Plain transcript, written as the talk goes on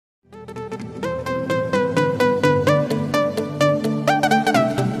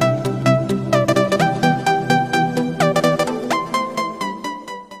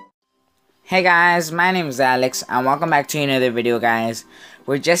Hey guys, my name is Alex and welcome back to another video, guys.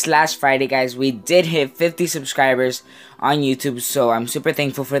 We're just last Friday, guys, we did hit 50 subscribers on YouTube, so I'm super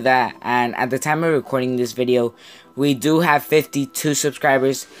thankful for that. And at the time of recording this video, we do have 52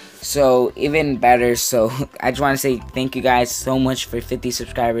 subscribers, so even better. So I just want to say thank you guys so much for 50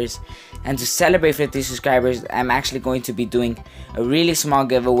 subscribers. And to celebrate 50 subscribers, I'm actually going to be doing a really small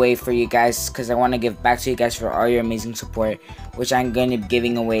giveaway for you guys, because I want to give back to you guys for all your amazing support, which I'm going to be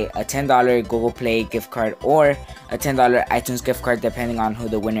giving away a $10 Google Play gift card or a $10 iTunes gift card, depending on who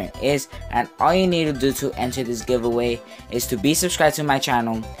the winner is. And all you need to do to enter this giveaway is to be subscribed to my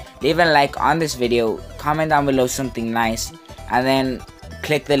channel, leave a like on this video, comment down below something nice, and then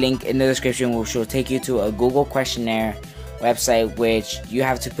click the link in the description, which will take you to a Google questionnaire website, which you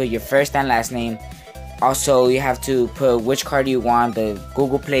have to put your first and last name. Also, you have to put which card you want, the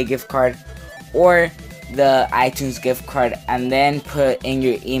Google Play gift card or the iTunes gift card, and then put in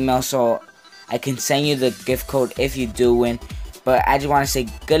your email so I can send you the gift code if you do win. But I just want to say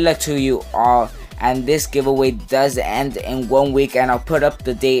good luck to you all, and this giveaway does end in 1 week, and I'll put up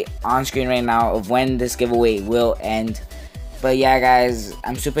the date on screen right now of when this giveaway will end. But yeah, guys,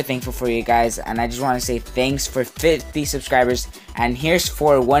 I'm super thankful for you guys, and I just want to say thanks for 50 subscribers, and here's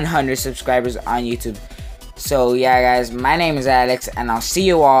for 100 subscribers on YouTube. So yeah, guys, my name is Alex, and I'll see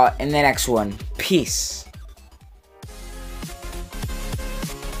you all in the next one. Peace.